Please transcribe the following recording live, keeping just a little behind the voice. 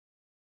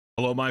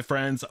Hello my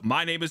friends,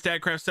 my name is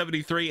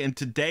Dadcraft73 and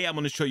today I'm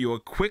going to show you a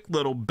quick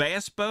little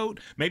bass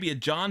boat, maybe a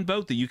John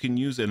boat that you can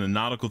use in a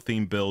nautical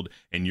theme build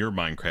in your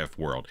Minecraft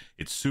world.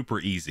 It's super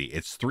easy.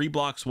 It's 3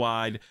 blocks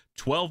wide,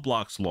 12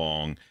 blocks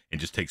long,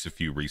 and just takes a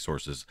few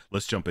resources.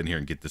 Let's jump in here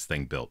and get this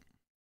thing built.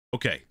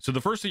 Okay, so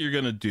the first thing you're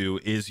going to do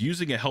is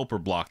using a helper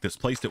block that's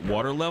placed at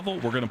water level,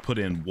 we're going to put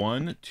in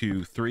 1,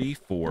 2, 3,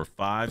 4,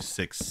 5,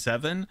 6,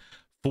 7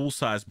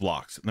 full-size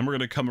blocks. And then we're going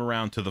to come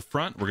around to the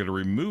front, we're going to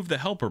remove the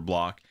helper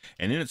block,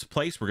 and in its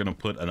place we're going to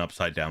put an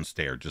upside down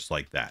stair just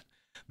like that.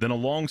 Then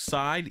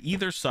alongside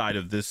either side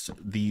of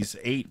these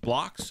 8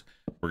 blocks,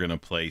 we're going to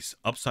place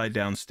upside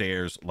down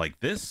stairs like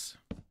this,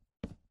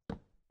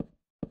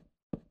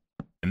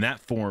 and that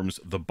forms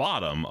the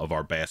bottom of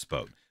our bass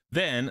boat.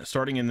 Then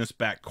starting in this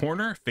back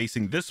corner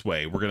facing this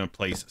way, we're going to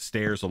place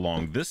stairs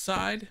along this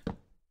side,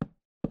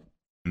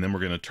 and then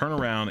we're going to turn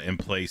around and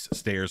place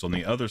stairs on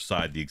the other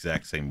side the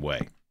exact same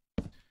way.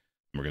 And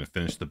we're going to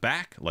finish the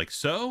back like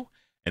so.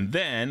 And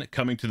then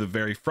coming to the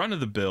very front of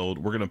the build,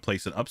 we're going to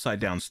place an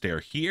upside down stair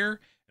here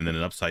and then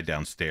an upside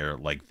down stair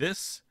like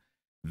this.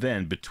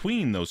 Then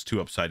between those 2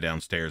 upside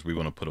down stairs, we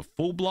want to put a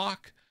full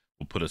block.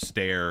 We'll put a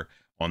stair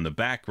on the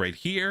back right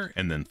here.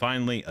 And then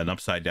finally an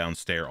upside down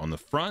stair on the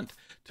front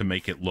to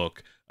make it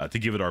look, to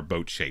give it our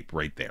boat shape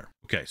right there.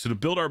 Okay, so to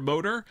build our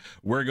motor,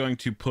 we're going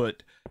to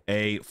put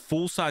a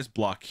full-size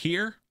block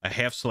here, a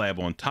half slab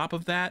on top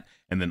of that,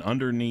 and then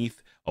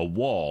underneath a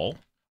wall.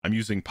 I'm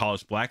using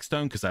polished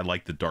blackstone because I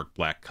like the dark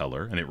black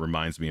color and it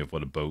reminds me of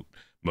what a boat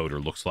motor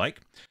looks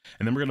like.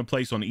 And then we're going to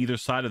place on either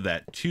side of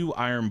that 2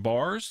 iron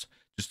bars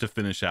just to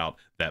finish out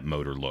that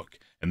motor look.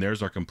 And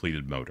there's our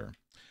completed motor.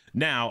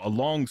 Now,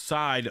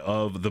 alongside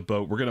of the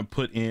boat, we're going to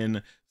put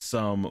in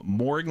some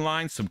mooring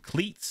lines, some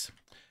cleats,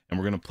 and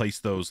we're going to place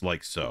those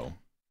like so.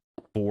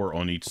 4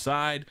 on each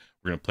side.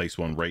 We're going to place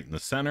one right in the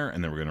center,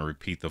 and then we're going to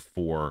repeat the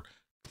 4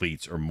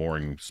 cleats or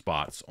mooring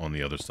spots on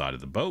the other side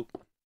of the boat,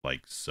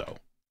 like so.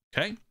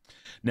 Okay.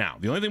 Now,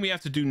 the only thing we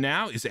have to do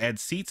now is add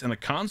seats and a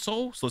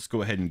console. So let's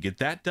go ahead and get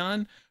that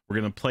done. We're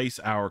going to place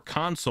our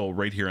console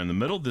right here in the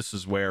middle. This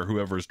is where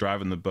whoever is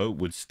driving the boat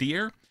would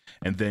steer.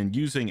 And then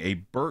using a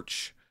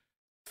birch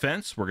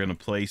fence, we're going to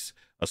place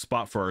a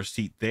spot for our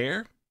seat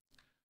there.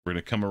 We're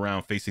going to come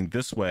around facing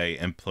this way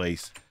and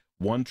place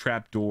 1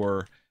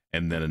 trapdoor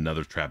and then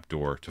another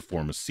trapdoor to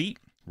form a seat.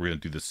 We're going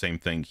to do the same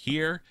thing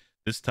here.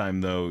 This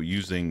time though,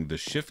 using the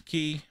shift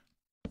key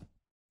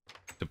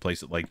to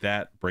place it like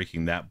that,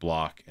 breaking that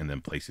block, and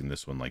then placing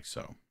this one like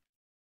so.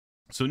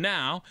 So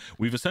now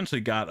we've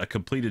essentially got a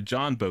completed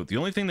John boat. The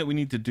only thing that we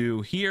need to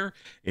do here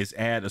is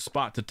add a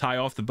spot to tie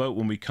off the boat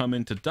when we come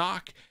into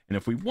dock. And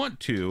if we want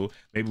to,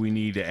 maybe we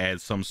need to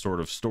add some sort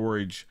of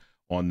storage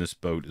on this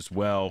boat as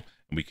well.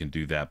 And we can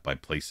do that by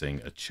placing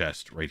a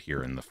chest right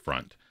here in the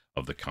front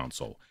of the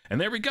console. And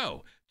there we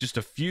go. Just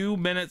a few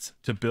minutes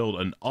to build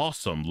an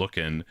awesome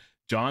looking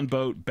John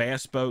boat,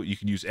 bass boat. You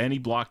can use any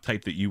block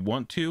type that you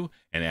want to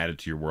and add it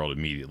to your world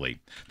immediately.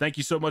 Thank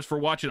you so much for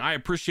watching. I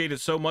appreciate it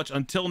so much.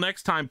 Until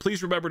next time,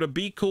 please remember to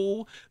be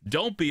cool,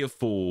 don't be a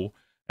fool,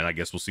 and I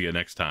guess we'll see you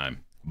next time.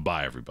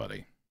 Bye,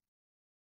 everybody.